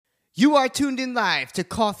You are tuned in live to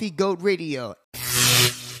Coffee Goat Radio.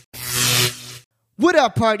 What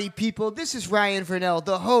up, party people? This is Ryan Vernell,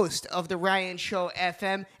 the host of The Ryan Show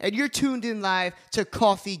FM, and you're tuned in live to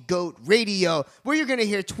Coffee Goat Radio, where you're going to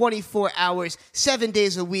hear 24 hours, 7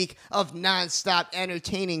 days a week of nonstop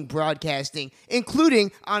entertaining broadcasting,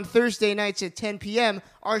 including on Thursday nights at 10 p.m.,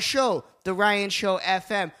 our show, The Ryan Show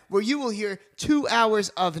FM, where you will hear 2 hours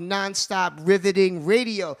of nonstop riveting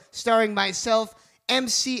radio, starring myself,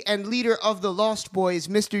 MC and leader of the Lost Boys,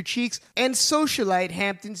 Mr. Cheeks, and socialite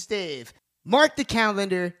Hampton's Dave. Mark the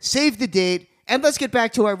calendar, save the date, and let's get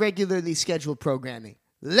back to our regularly scheduled programming.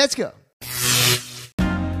 Let's go.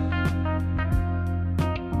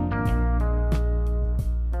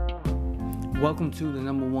 Welcome to the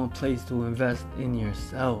number one place to invest in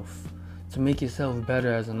yourself, to make yourself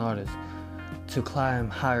better as an artist, to climb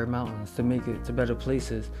higher mountains, to make it to better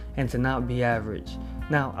places, and to not be average.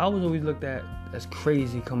 Now, I was always looked at as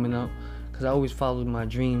crazy coming up, because I always followed my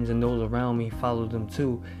dreams, and those around me followed them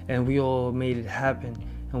too, and we all made it happen,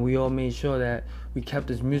 and we all made sure that we kept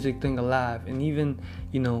this music thing alive. And even,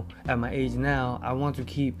 at my age now, I want to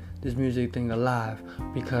keep this music thing alive,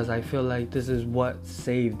 because I feel like this is what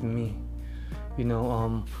saved me.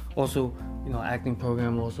 Also, acting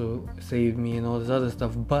program also saved me and all this other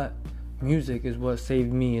stuff, but music is what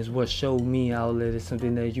saved me, is what showed me outlet. It's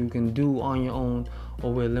something that you can do on your own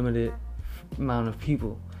or with a limited amount of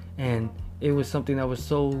people. And it was something that was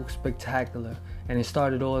so spectacular, and it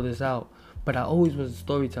started all this out. But I always was a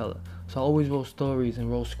storyteller, so I always wrote stories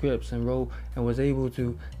and wrote scripts and was able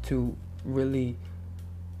to really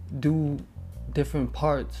do different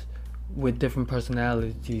parts with different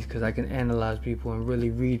personalities, because I can analyze people and really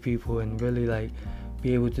read people and really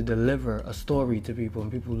be able to deliver a story to people,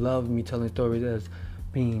 and people love me telling stories as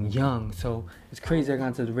being young. So it's crazy I got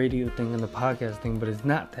into the radio thing and the podcast thing, but it's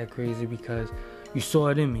not that crazy because you saw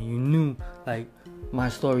it in me. You knew my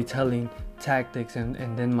storytelling tactics, and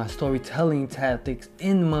then my storytelling tactics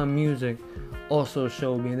in my music also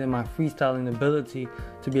showed me. And then my freestyling ability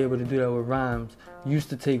to be able to do that with rhymes used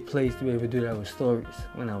to take place to be able to do that with stories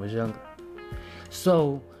when I was younger.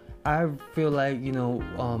 So I feel like,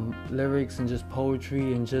 lyrics and just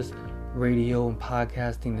poetry and just radio and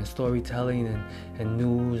podcasting and storytelling and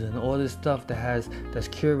news and all this stuff that's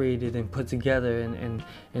curated and put together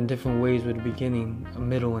in different ways with a beginning, a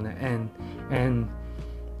middle, and an end. And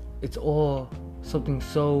it's all something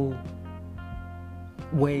so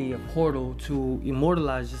a portal to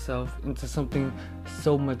immortalize yourself into something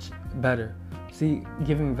so much better. See,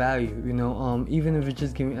 giving value, even if it's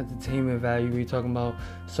just giving entertainment value, we're talking about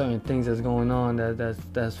certain things that's going on,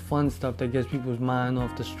 that's fun stuff that gets people's mind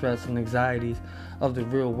off the stress and anxieties of the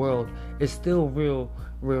real world. It's still real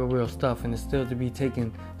stuff, and it's still to be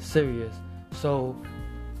taken serious. So,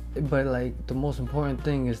 but the most important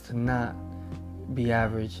thing is to not be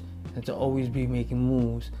average, and to always be making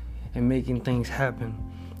moves and making things happen,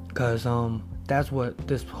 because that's what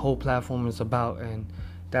this whole platform is about. And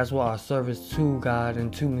that's what our service to God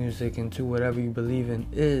and to music and to whatever you believe in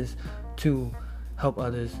is, to help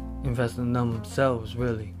others invest in themselves,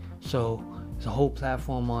 really. So it's a whole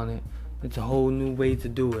platform on it. It's a whole new way to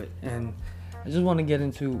do it. And I just want to get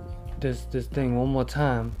into this thing one more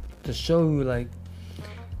time to show you this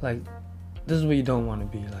is what you don't want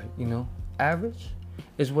to be Average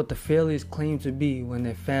is what the failures claim to be when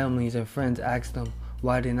their families and friends ask them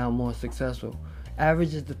why they're not more successful.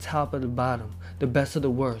 Average is the top of the bottom, the best of the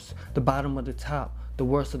worst, the bottom of the top, the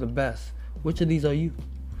worst of the best. Which of these are you?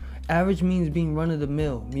 Average means being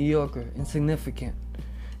run-of-the-mill, mediocre, insignificant.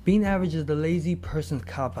 Being average is the lazy person's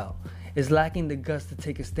cop-out. It's lacking the guts to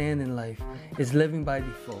take a stand in life. It's living by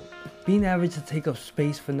default. Being average is to take up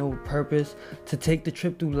space for no purpose, to take the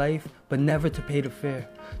trip through life but never to pay the fare,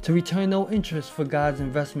 to return no interest for God's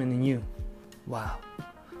investment in you. Wow.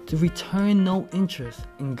 To return no interest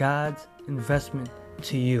in God's investment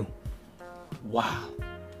to you. Wow.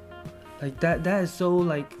 That is so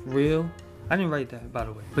real. I didn't write that, by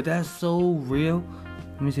the way, but that's so real.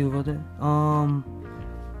 Let me see who wrote that.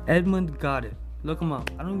 Edmund got it. Look him up.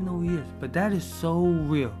 I don't even know who he is, but that is so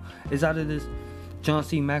real. It's out of this John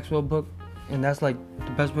C. Maxwell book, and that's the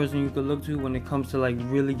best person you could look to when it comes to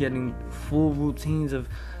really getting full routines of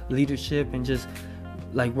leadership and just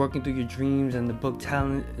working through your dreams. And the book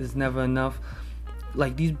Talent is Never Enough.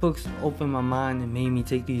 These books opened my mind and made me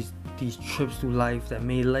take these trips through life that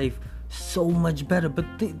made life so much better. But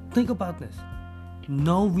think about this.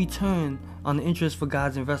 No return on the interest for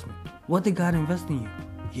God's investment. What did God invest in you?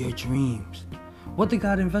 Your dreams. What did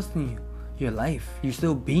God invest in you? Your life. You're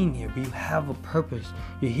still being here, but you have a purpose.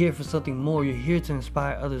 You're here for something more. You're here to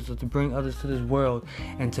inspire others, or to bring others to this world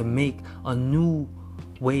and to make a new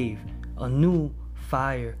wave, a new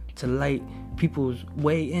fire to light people's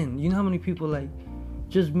way in. You know how many people, like,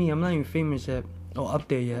 just me, I'm not even famous yet or up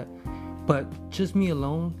there yet, but just me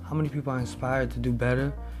alone, how many people are inspired to do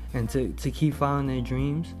better and to keep following their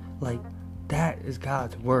dreams? Like, that is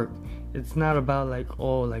God's work. It's not about like,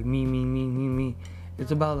 oh, like me.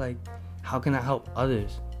 It's about like, how can I help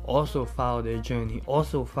others also follow their journey,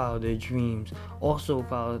 also follow their dreams, also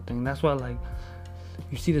follow the thing. That's why, like,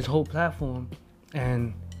 you see this whole platform,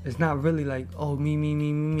 and it's not really like, oh,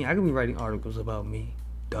 me. I could be writing articles about me,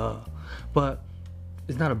 duh, but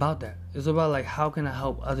it's not about that. It's about like, how can I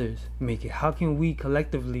help others make it? How can we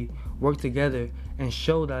collectively work together and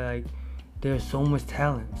show that, like, there's so much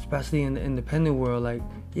talent, especially in the independent world. Like,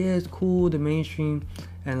 yeah, it's cool, the mainstream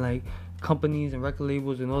and like companies and record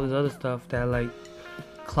labels and all this other stuff that like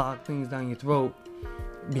clog things down your throat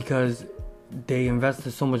because they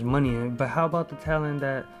invested so much money in it. But how about the talent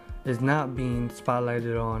that is not being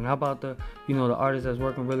spotlighted on? How about the artist that's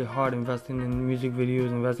working really hard, investing in music videos,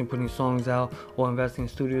 investing, putting songs out, or investing in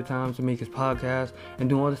studio time to make his podcast and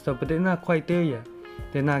doing all this stuff, but they're not quite there yet.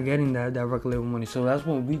 They're not getting that record label money. So that's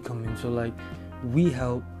when we come in. So like, we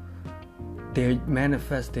help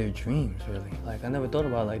manifest their dreams, really. Like, I never thought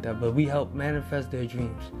about it like that, but we help manifest their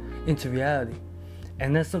dreams into reality.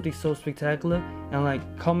 And that's something so spectacular. And like,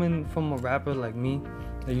 coming from a rapper like me,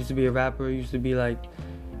 I used to be a rapper, used to be like,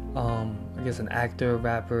 I guess an actor,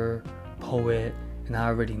 rapper, poet, and I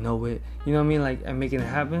already know it. You know what I mean? Like, and making it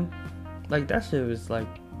happen. Like, that shit was like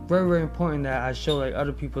very, very important that I show like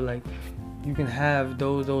other people, like, you can have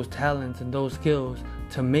those talents and those skills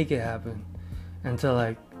to make it happen and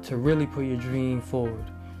to really put your dream forward.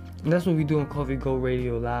 And that's what we do on Coffee Go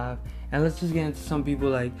Radio Live. And let's just get into some people.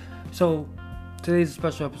 Like, so today's a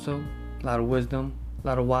special episode, a lot of wisdom, a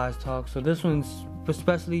lot of wise talk. So this one's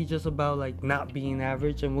especially just about like not being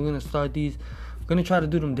average, and we're gonna start these. We're gonna try to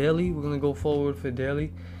do them daily. We're gonna go forward for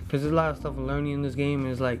daily because there's a lot of stuff I'm learning in this game,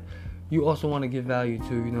 and it's like, you also want to give value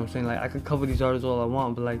to, you know what I'm saying? Like, I could cover these artists all I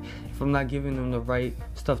want, but like, if I'm not giving them the right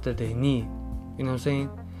stuff that they need, you know what I'm saying?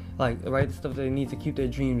 Like, the right stuff that they need to keep their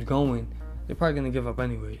dreams going, they're probably going to give up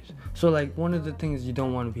anyways. So like, one of the things, you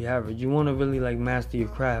don't want to be average. You want to really like master your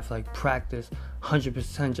craft, like practice 100%,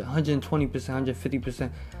 120%,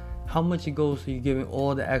 150%. How much it goes, so you're giving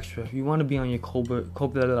all the extra. You want to be on your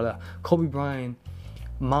Kobe Bryant,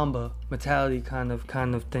 Mamba mentality kind of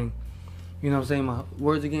thing. You know what I'm saying? My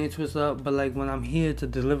words are getting twisted up, but like, when I'm here to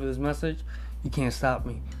deliver this message, you can't stop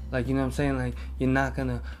me. Like, you know what I'm saying? Like, you're not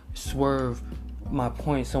gonna swerve my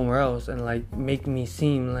point somewhere else and like make me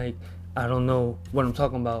seem like I don't know what I'm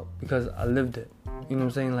talking about, because I lived it. You know what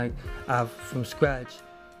I'm saying? Like, I've from scratch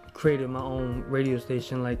created my own radio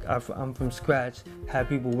station. Like, I'm from scratch, had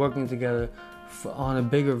people working together on a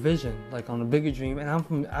bigger vision, like on a bigger dream. And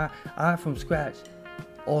I from scratch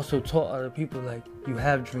also taught other people, like, you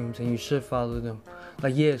have dreams and you should follow them.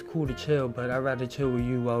 Like, yeah, it's cool to chill, but I'd rather chill with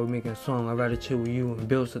you while we're making a song. I'd rather chill with you and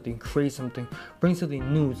build something, create something, bring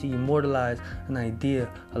something new to immortalize an idea,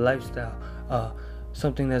 a lifestyle,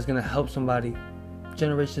 something that's gonna help somebody,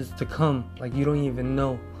 generations to come. Like, you don't even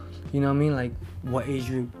know, you know what I mean? Like, what age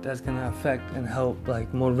group that's gonna affect and help,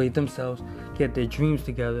 like, motivate themselves, get their dreams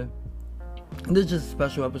together. And this is just a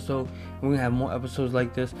special episode. We're gonna have more episodes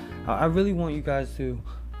like this. I really want you guys to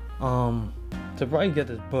probably get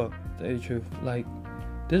this book, to tell you the truth. Like,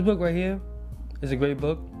 this book right here is a great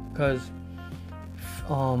book because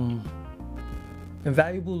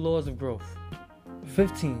Invaluable Laws of Growth.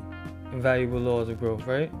 15 Invaluable Laws of Growth,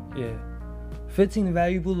 right? Yeah. 15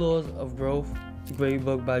 Invaluable Laws of Growth. It's a great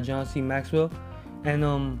book by John C. Maxwell.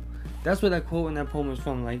 And that's where that quote in that poem is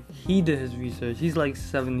from. Like, he did his research. He's like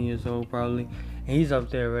 70 years old probably, and he's up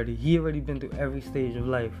there already. He already been through every stage of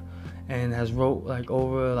life and has wrote like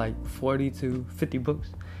over like 40 to 50 books.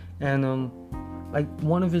 And like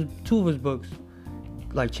two of his books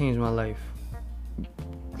like changed my life.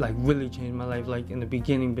 Like, really changed my life. Like, in the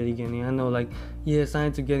beginning. I know, like, yeah,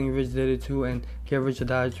 Science of Getting Rich did it too, and Get Rich or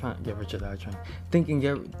Die Trying. Think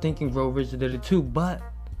and Grow Rich did it too. But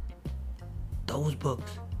those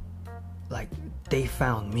books, like, they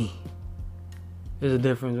found me. There's a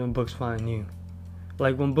difference when books find you.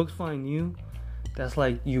 Like, when books find you, that's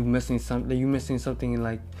like you missing something. You missing something, and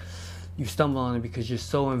like, you stumble on it because you're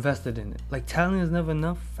so invested in it. Like, Talent Is Never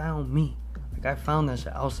Enough found me. Like, I found that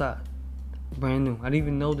shit outside, brand new. I didn't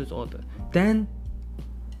even know this author. Then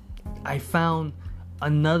I found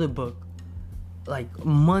another book like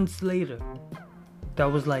months later that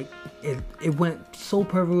was like, it went so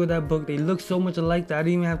perfect with that book. They look so much alike that I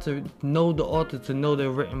didn't even have to know the author to know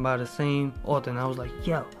they're written by the same author. And I was like,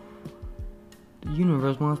 yo, the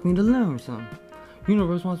universe wants me to learn something. The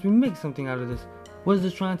universe wants me to make something out of this. What is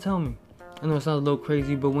this trying to tell me? I know it sounds a little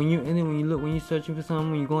crazy, but when you're in it, when you're searching for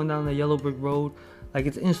something, when you're going down the yellow brick road, like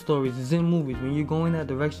it's in stories, it's in movies. When you're going that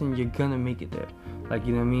direction, you're gonna make it there. Like,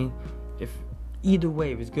 you know what I mean? If either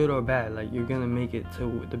way, if it's good or bad, like you're gonna make it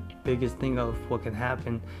to the biggest thing of what can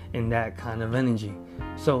happen in that kind of energy.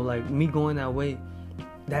 So like me going that way,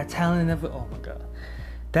 that talent never, oh my god,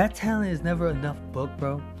 that talent is never enough book,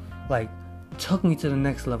 bro. Like took me to the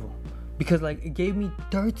next level. Because like it gave me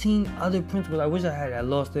 13 other principles. I wish I had it. I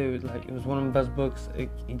lost it. Like it was one of the best books.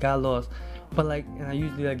 It got lost. But like, and I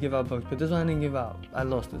usually like give out books, but this one I didn't give out. I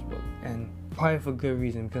lost this book, and probably for good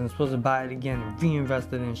reason, because I'm supposed to buy it again and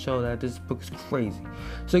reinvest it and show that this book is crazy.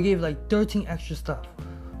 So it gave like 13 extra stuff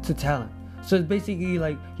to talent. So it's basically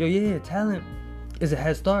like, yo, yeah, talent is a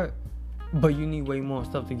head start, but you need way more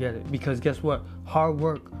stuff to get it. Because guess what? Hard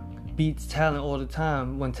work beats talent all the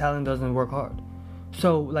time when talent doesn't work hard.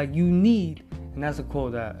 So like you need, and that's a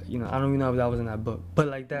quote that, you know, I don't even know if that was in that book, but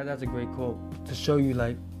like that's a great quote to show you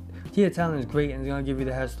like, yeah, talent is great and it's gonna give you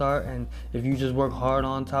the head start, and if you just work hard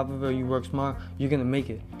on top of it, or you work smart, you're gonna make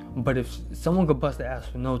it. But if someone could bust their ass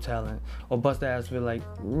for no talent, or bust their ass for like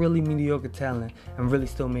really mediocre talent and really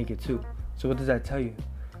still make it too. So what does that tell you?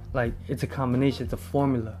 Like it's a combination, it's a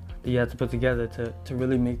formula that you have to put together to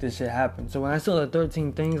really make this shit happen. So when I saw the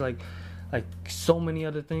 13 things, like so many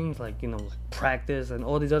other things, like, you know, like practice and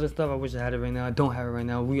all these other stuff, I wish I had it right now. I don't have it right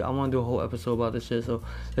now. I want to do a whole episode about this shit, so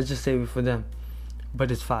let's just save it for them. But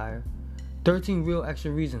it's fire. 13 real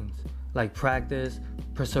extra reasons, like practice,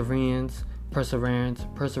 perseverance.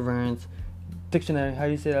 Dictionary, how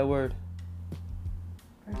do you say that word?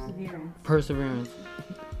 Perseverance.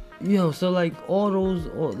 Yo, so like all those,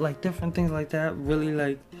 or like different things like that, really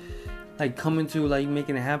like coming to like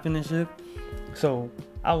making it happen and shit. So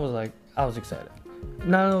I was excited.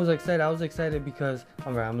 Not only I was excited because,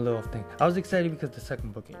 alright, I'm a little off thing. I was excited because the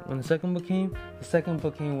second book came. When the second book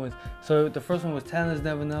came was, so the first one was Talent is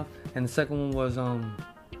Never Enough, and the second one was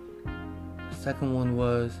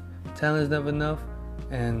Talent is Never Enough,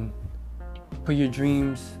 and Put Your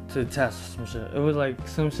Dreams to the Test, some shit. It was like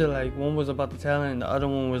some shit, like one was about the talent and the other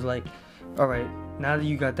one was like, alright, now that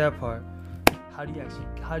you got that part, how do you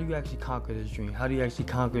actually conquer this dream? How do you actually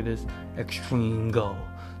conquer this extreme goal?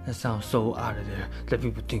 That sounds so out of there that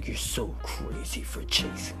people think you're so crazy for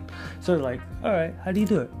chasing. So like, alright, how do you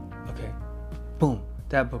do it? Okay, boom,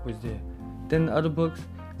 that book was there. Then the other books,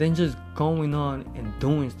 then just going on and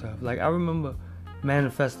doing stuff. Like I remember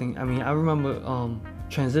manifesting, I remember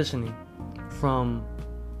transitioning from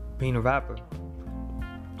being a rapper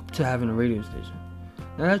to having a radio station.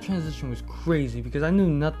 Now that transition was crazy because I knew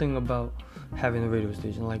nothing about having a radio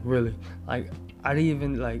station, like really. Like I didn't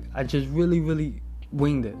even, like, I just really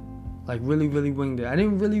winged it. Like really winged it. I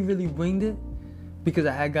didn't really winged it because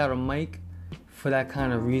I had got a mic for that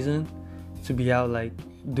kind of reason, to be out like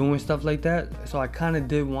doing stuff like that. So I kind of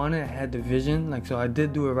did want it. I had the vision, like, so I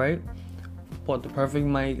did do it right. Bought the perfect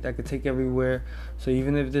mic that could take everywhere. So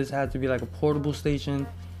even if this had to be like a portable station,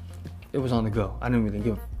 it was on the go. I didn't really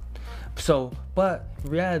give a. So, but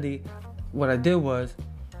in reality, what I did was,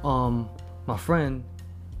 my friend,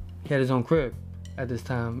 he had his own crib at this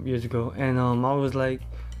time years ago, and I was like,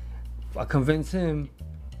 I convinced him,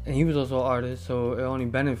 and he was also an artist, so it only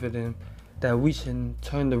benefited him, that we should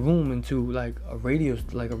turn the room into like a radio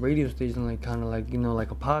station, like kind of like, you know, like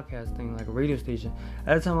a podcast thing, like a radio station.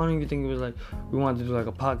 At the time, I don't even think it was like we wanted to do like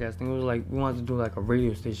a podcast thing. It was like we wanted to do like a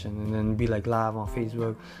radio station and then be like live on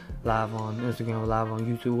Facebook, live on Instagram, live on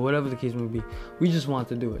YouTube, whatever the case may be. We just wanted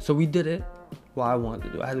to do it, so we did it. Well, I wanted to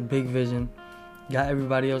do it. I had a big vision, got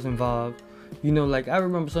everybody else involved. You know, like I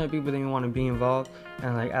remember some people didn't want to be involved,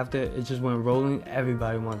 and like after it just went rolling,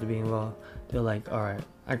 everybody wanted to be involved. They're like, all right,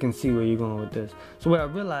 I can see where you're going with this. So what I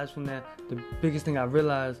realized from that, the biggest thing I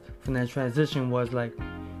realized from that transition was like,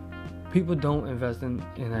 people don't invest in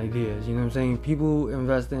ideas. You know what I'm saying? People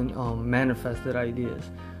invest in manifested ideas.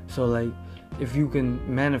 So like, if you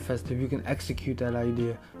can manifest, if you can execute that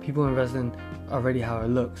idea, people invest in already how it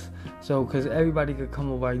looks. So, because everybody could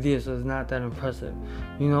come up with ideas, so it's not that impressive.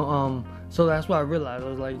 You know, so that's what I realized. I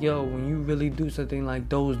was like, yo, when you really do something, like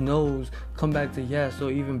those no's come back to yes, so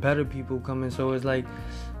even better people come in. So it's like,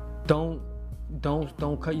 don't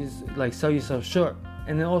cut your, like, sell yourself short.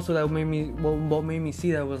 And then also that made me, what made me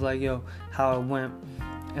see that was like, yo, how I went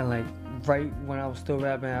and like right when I was still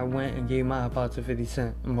rapping, I went and gave my iPod to 50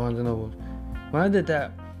 Cent in Barnes and Noble. When I did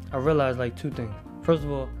that, I realized like two things. First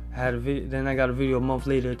of all, I had a video, then I got a video a month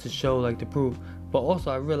later to show like the proof. But also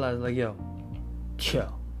I realized like, yo,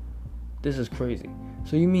 chill, this is crazy.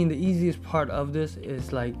 So you mean the easiest part of this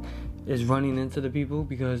is running into the people,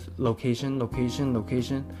 because location,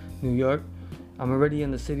 New York. I'm already in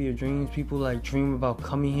the city of dreams. People like dream about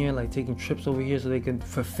coming here, like taking trips over here so they can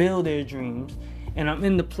fulfill their dreams. And I'm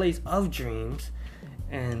in the place of dreams,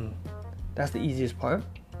 and that's the easiest part.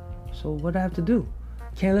 So what do I have to do?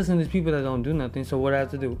 Can't listen to these people that don't do nothing. So what I have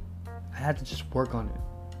to do? I had to just work on it.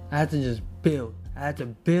 I had to just build. I had to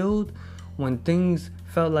build when things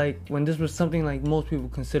felt like, when this was something like most people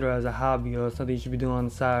consider as a hobby or something you should be doing on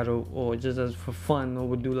the side, or just as for fun, or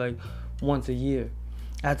would do like once a year.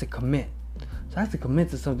 I had to commit. So I had to commit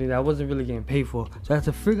to something that I wasn't really getting paid for. So I had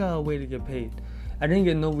to figure out a way to get paid. I didn't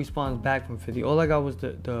get no response back from 50. All I got was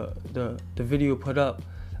the video put up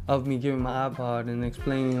of me giving my iPod and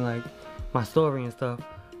explaining like my story and stuff.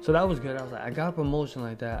 So that was good. I was like, I got a promotion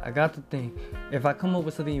like that. I got to think, if I come up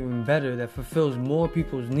with something even better that fulfills more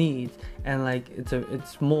people's needs, and like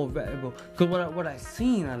it's more valuable. Because what I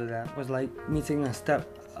seen out of that was like me taking a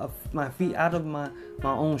step of my feet out of my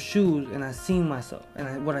own shoes, and I seen myself.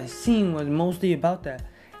 And what I seen was mostly about that.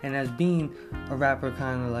 And as being a rapper,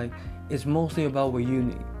 kind of like, it's mostly about what you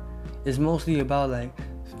need. It's mostly about like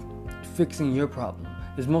fixing your problem.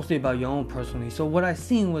 It's mostly about your own personal needs. So what I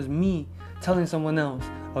seen was me telling someone else,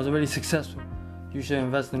 I was already successful, you should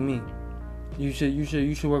invest in me. You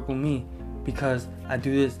should work with me because I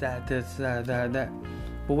do this, that.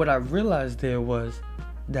 But what I realized there was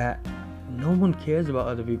that no one cares about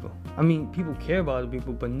other people. I mean, people care about other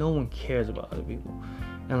people, but no one cares about other people.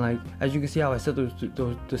 And like, as you can see how I said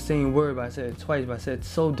the same word, but I said it twice, but I said it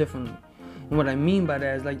so differently. And what I mean by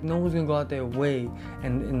that is like, no one's gonna go out their way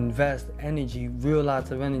and invest energy, real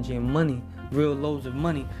lots of energy and money, real loads of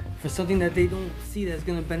money, for something that they don't see that's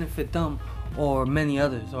gonna benefit them or many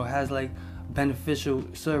others, or has like beneficial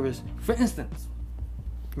service. For instance,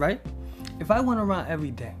 right? If I went around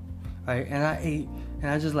every day, right, and I ate,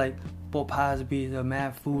 and I just like bought pies, pizza,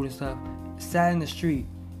 mad food and stuff, sat in the street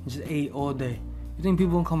and just ate all day, you think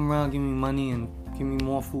people gonna come around, give me money and give me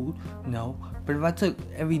more food? No. But if I took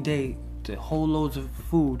every day to whole loads of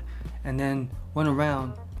food and then went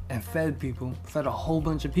around and fed a whole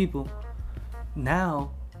bunch of people,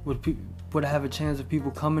 now would I have a chance of people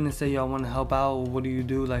coming and say, yo, I want to help out, or what do you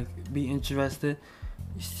do, like be interested?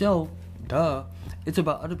 So duh, it's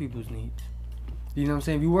about other people's needs. You know what I'm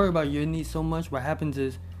saying? If you worry about your needs so much, what happens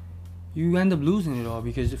is you end up losing it all,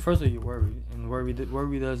 because first of all, you're worried, and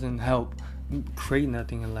worry doesn't help create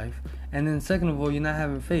nothing in life. And then second of all, you're not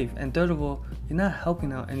having faith. And third of all, you're not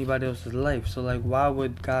helping out anybody else's life. So like, why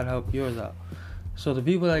would God help yours out? So the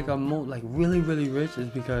people like are really, really rich is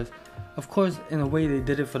because, of course, in a way they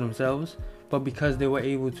did it for themselves, but because they were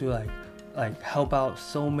able to like help out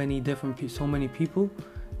so many people,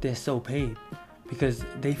 they're so paid, because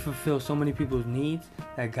they fulfill so many people's needs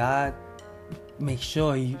that God makes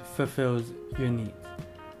sure He fulfills your needs.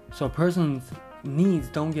 So a person's needs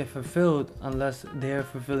don't get fulfilled unless they're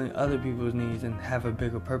fulfilling other people's needs and have a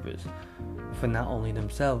bigger purpose for not only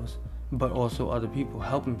themselves but also other people,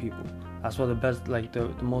 helping people. That's why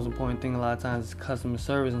the most important thing a lot of times is customer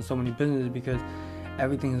service in so many businesses, because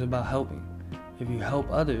everything is about helping. If you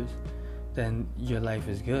help others, then your life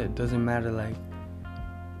is good. Doesn't matter like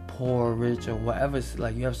poor, rich, or whatever.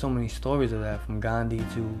 Like, you have so many stories of that, from Gandhi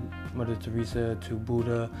to Mother Teresa to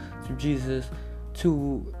Buddha to Jesus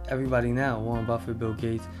to everybody now, Warren Buffett, Bill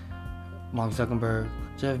Gates, Mark Zuckerberg,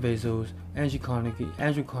 Jeff Bezos, Andrew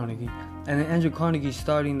Carnegie, and then Andrew Carnegie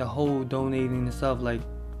starting the whole donating and stuff, like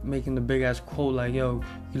making the big ass quote like, yo,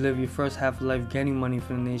 you live your first half of life getting money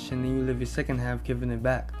for the nation, then you live your second half giving it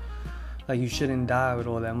back. Like, you shouldn't die with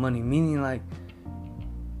all that money, meaning like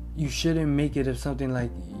you shouldn't make it of something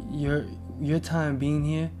like your time being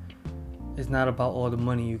here is not about all the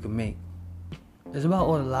money you can make. It's about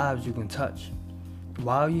all the lives you can touch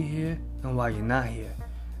while you're here and while you're not here.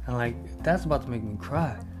 And like, that's about to make me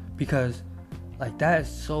cry, because like, that is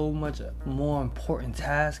so much more important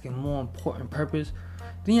task and more important purpose.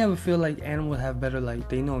 Then you ever feel like animals have better, like,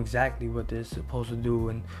 they know exactly what they're supposed to do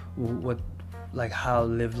and what, like, how to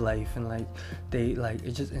live life, and like they, like,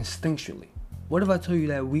 it's just instinctually. What if I told you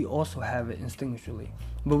that we also have it instinctually,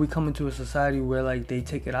 but we come into a society where like they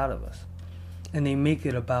take it out of us and they make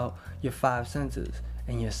it about your five senses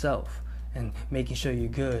and yourself and making sure you're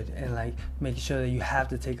good, and like making sure that you have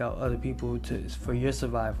to take out other people for your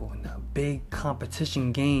survival, and a big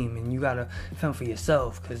competition game, and you gotta fend for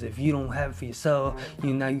yourself, because if you don't have it for yourself,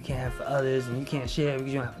 you can't have for others, and you can't share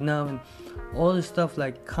because you don't have enough, and all this stuff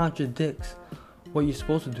like contradicts what you're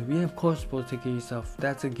supposed to do. Yeah, of course you're supposed to take care of yourself,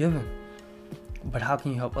 that's a given, but how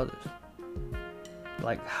can you help others?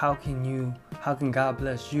 Like, how can God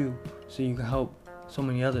bless you so you can help so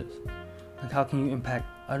many others? Like, how can you impact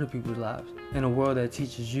other people's lives in a world that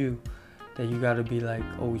teaches you that you gotta be like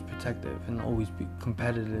always protective and always be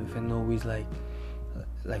competitive and always like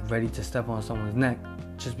like ready to step on someone's neck,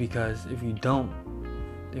 just because if you don't,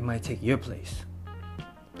 they might take your place.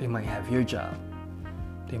 They might have your job.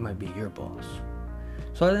 They might be your boss.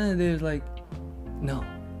 So at the end of the day, it's like, no.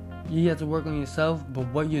 You have to work on yourself, but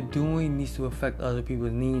what you're doing needs to affect other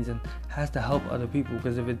people's needs and has to help other people.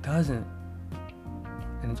 Because if it doesn't,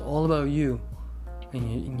 and it's all about you,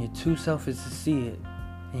 and you're too selfish to see it,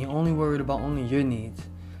 and you're only worried about only your needs,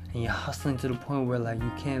 and you're hustling to the point where like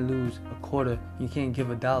you can't lose a quarter, you can't give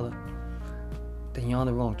 $1, then you're on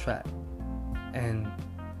the wrong track. And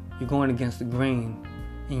you're going against the grain,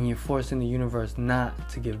 and you're forcing the universe not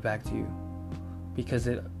to give back to you. Because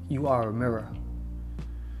you are a mirror.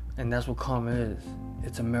 And that's what karma is.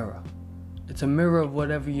 It's a mirror. It's a mirror of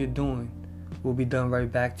whatever you're doing will be done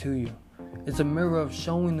right back to you. It's a mirror of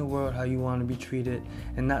showing the world how you want to be treated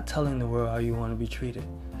and not telling the world how you want to be treated.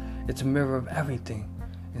 It's a mirror of everything,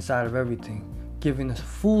 inside of everything, giving a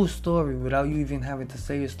full story without you even having to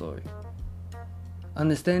say a story.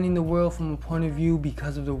 Understanding the world from a point of view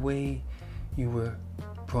because of the way you were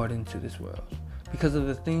brought into this world. Because of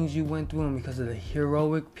the things you went through and because of the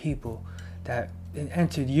heroic people that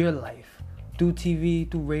entered your life through TV,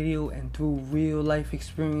 through radio, and through real life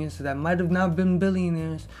experiences that might have not been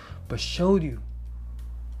billionaires, but showed you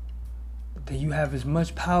that you have as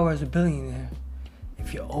much power as a billionaire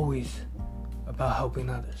if you're always about helping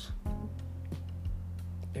others.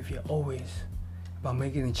 If you're always about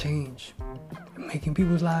making a change and making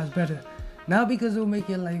people's lives better. Not because it'll make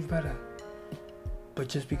your life better, but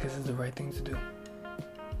just because it's the right thing to do.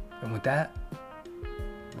 And with that,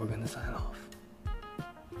 we're gonna sign off.